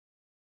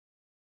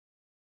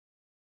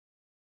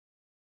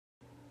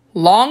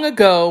Long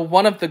ago,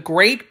 one of the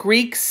great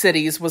Greek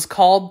cities was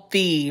called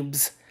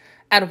Thebes.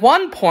 At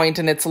one point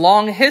in its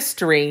long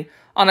history,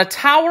 on a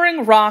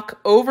towering rock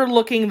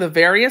overlooking the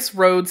various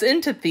roads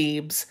into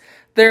Thebes,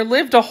 there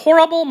lived a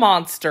horrible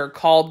monster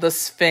called the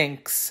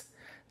Sphinx.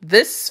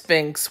 This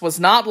Sphinx was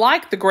not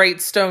like the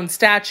great stone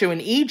statue in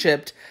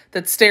Egypt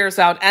that stares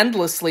out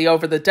endlessly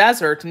over the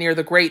desert near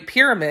the Great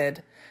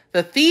Pyramid.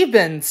 The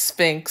Theban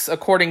Sphinx,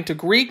 according to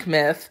Greek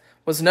myth,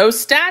 was no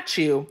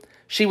statue.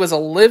 She was a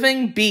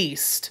living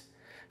beast.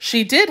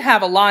 She did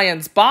have a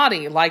lion's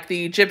body like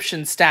the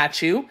Egyptian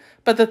statue,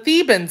 but the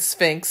Theban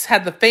Sphinx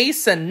had the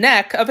face and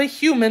neck of a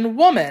human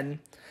woman.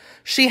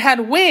 She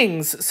had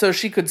wings so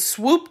she could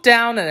swoop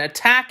down and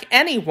attack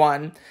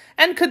anyone,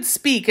 and could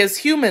speak as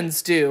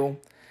humans do.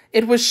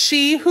 It was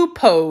she who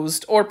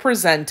posed or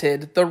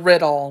presented the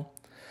riddle.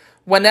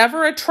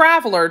 Whenever a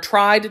traveler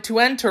tried to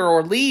enter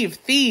or leave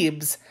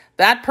Thebes,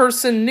 that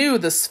person knew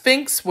the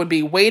Sphinx would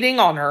be waiting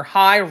on her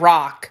high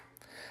rock.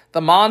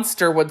 The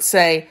monster would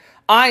say,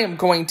 "I am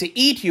going to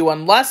eat you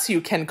unless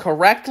you can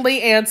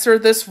correctly answer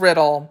this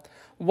riddle.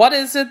 What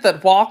is it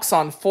that walks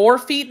on 4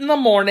 feet in the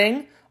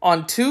morning,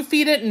 on 2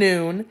 feet at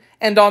noon,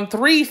 and on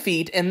 3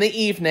 feet in the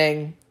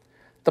evening?"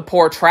 The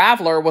poor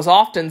traveler was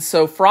often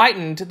so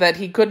frightened that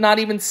he could not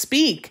even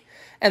speak,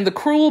 and the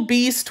cruel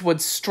beast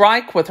would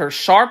strike with her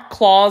sharp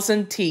claws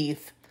and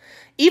teeth.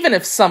 Even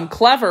if some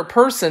clever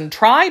person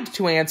tried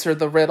to answer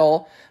the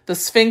riddle, the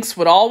Sphinx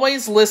would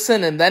always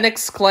listen and then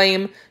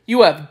exclaim,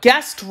 "You have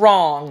guessed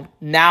wrong.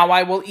 Now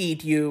I will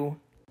eat you."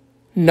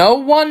 No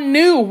one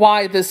knew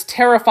why this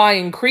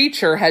terrifying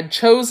creature had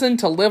chosen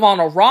to live on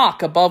a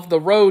rock above the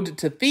road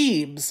to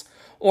Thebes,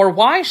 or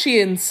why she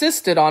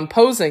insisted on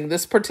posing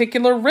this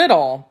particular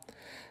riddle.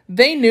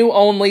 They knew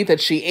only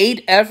that she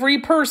ate every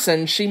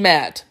person she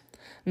met.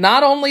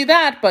 Not only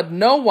that, but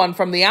no one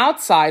from the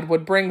outside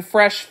would bring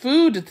fresh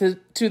food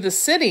to the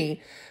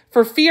city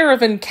for fear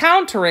of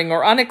encountering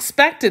or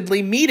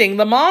unexpectedly meeting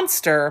the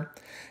monster.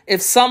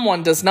 "If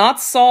someone does not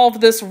solve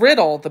this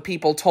riddle," the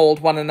people told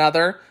one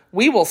another,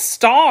 "we will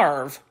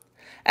starve."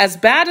 As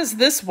bad as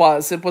this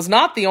was, it was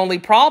not the only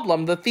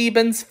problem the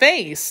Thebans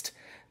faced.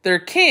 Their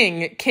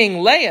king,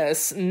 King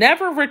Laius,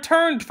 never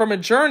returned from a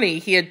journey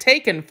he had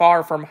taken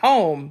far from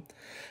home.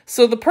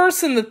 So the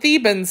person the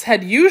Thebans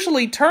had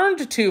usually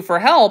turned to for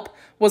help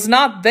was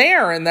not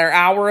there in their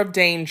hour of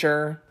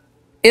danger.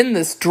 In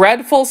this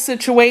dreadful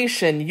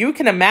situation, you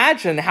can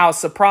imagine how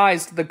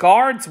surprised the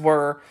guards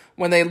were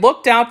when they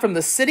looked out from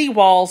the city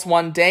walls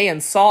one day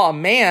and saw a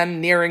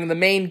man nearing the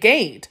main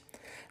gate.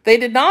 They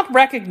did not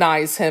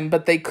recognize him,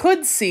 but they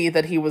could see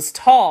that he was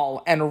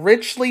tall and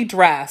richly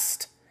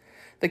dressed.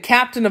 The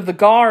captain of the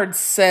guards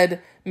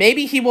said,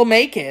 "Maybe he will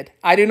make it.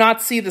 I do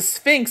not see the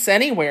Sphinx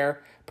anywhere.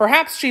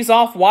 Perhaps she's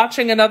off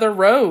watching another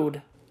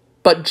road."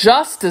 But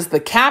just as the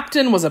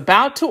captain was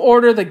about to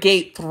order the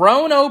gate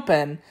thrown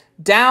open,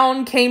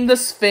 down came the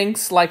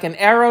Sphinx like an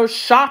arrow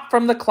shot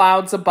from the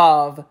clouds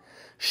above.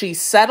 She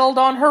settled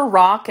on her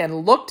rock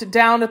and looked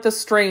down at the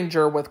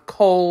stranger with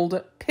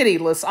cold,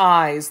 pitiless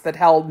eyes that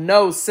held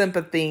no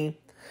sympathy.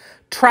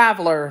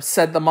 "Traveler,"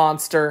 said the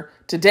monster,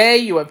 "today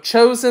you have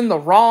chosen the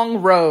wrong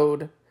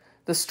road."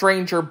 The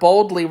stranger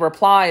boldly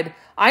replied,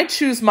 "I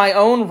choose my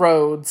own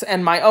roads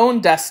and my own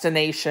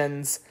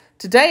destinations.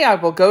 Today I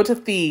will go to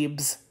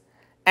Thebes."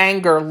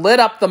 Anger lit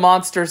up the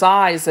monster's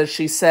eyes as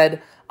she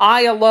said,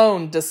 "I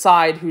alone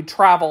decide who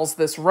travels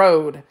this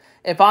road.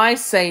 If I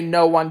say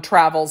no one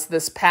travels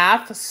this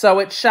path, so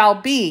it shall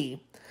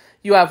be.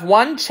 You have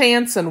one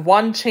chance and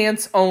one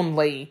chance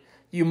only.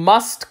 You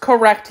must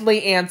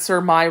correctly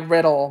answer my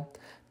riddle.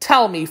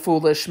 Tell me,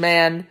 foolish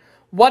man,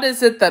 what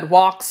is it that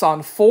walks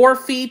on 4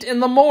 feet in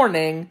the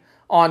morning,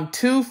 on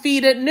 2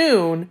 feet at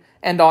noon,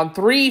 and on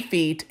 3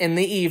 feet in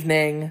the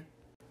evening?"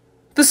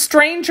 The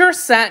stranger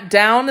sat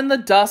down in the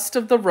dust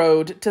of the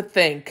road to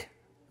think.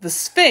 The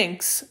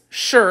Sphinx,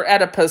 sure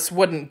Oedipus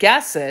wouldn't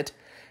guess it,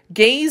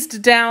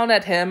 gazed down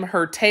at him,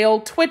 her tail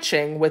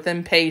twitching with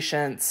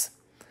impatience.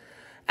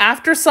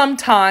 After some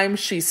time,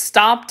 she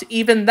stopped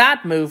even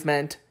that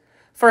movement.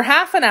 For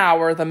half an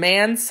hour, the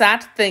man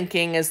sat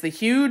thinking as the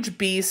huge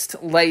beast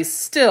lay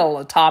still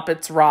atop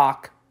its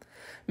rock.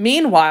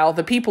 Meanwhile,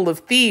 the people of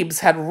Thebes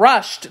had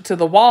rushed to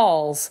the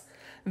walls.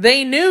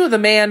 They knew the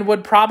man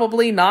would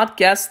probably not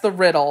guess the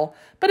riddle,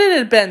 but it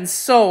had been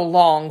so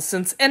long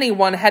since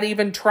anyone had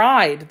even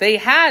tried. They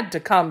had to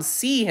come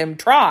see him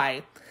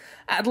try.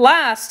 At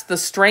last, the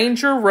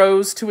stranger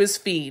rose to his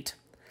feet.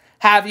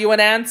 "Have you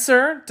an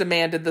answer?"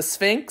 demanded the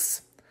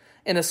Sphinx.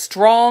 In a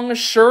strong,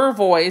 sure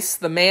voice,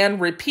 the man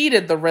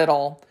repeated the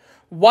riddle.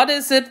 "What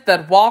is it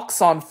that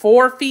walks on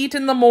 4 feet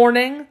in the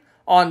morning,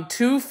 on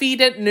 2 feet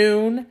at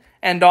noon,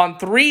 and on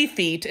 3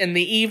 feet in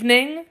the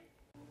evening?"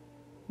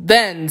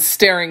 Then,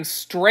 staring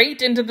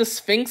straight into the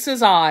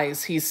Sphinx's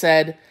eyes, he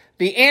said,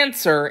 "The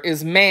answer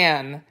is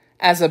man.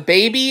 As a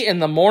baby in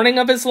the morning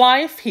of his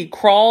life, he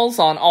crawls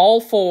on all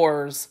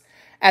 4s.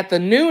 At the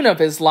noon of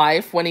his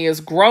life, when he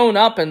is grown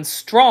up and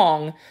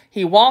strong,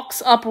 he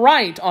walks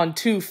upright on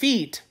 2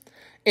 feet.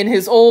 In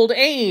his old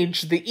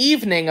age, the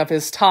evening of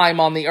his time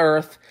on the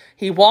earth,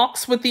 He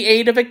walks with the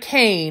aid of a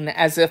cane,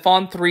 as if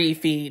on 3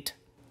 feet.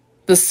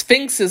 The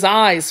Sphinx's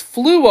eyes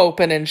flew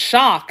open in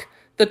shock.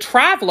 The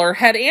traveler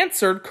had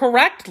answered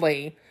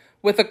correctly.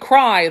 With a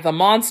cry, the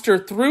monster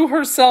threw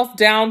herself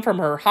down from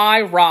her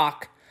high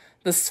rock.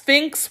 The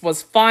Sphinx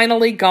was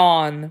finally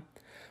gone.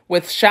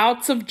 With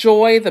shouts of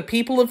joy, the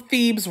people of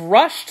Thebes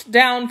rushed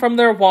down from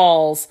their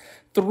walls,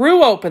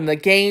 threw open the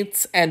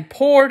gates, and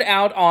poured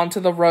out onto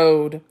the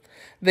road.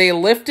 They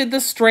lifted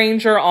the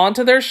stranger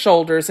onto their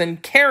shoulders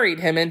and carried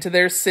him into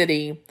their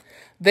city.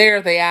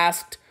 There they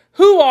asked,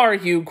 "Who are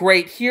you,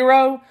 great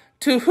hero?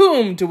 To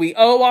whom do we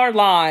owe our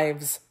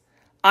lives?"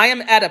 "I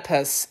am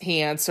Oedipus,"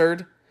 he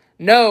answered.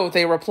 "No,"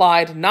 they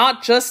replied,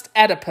 "not just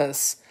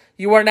Oedipus.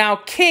 You are now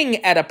King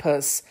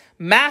Oedipus,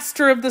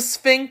 master of the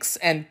Sphinx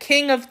and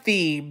king of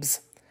Thebes."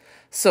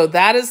 So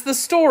that is the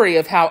story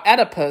of how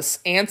Oedipus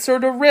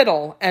answered a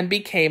riddle and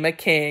became a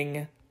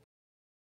king.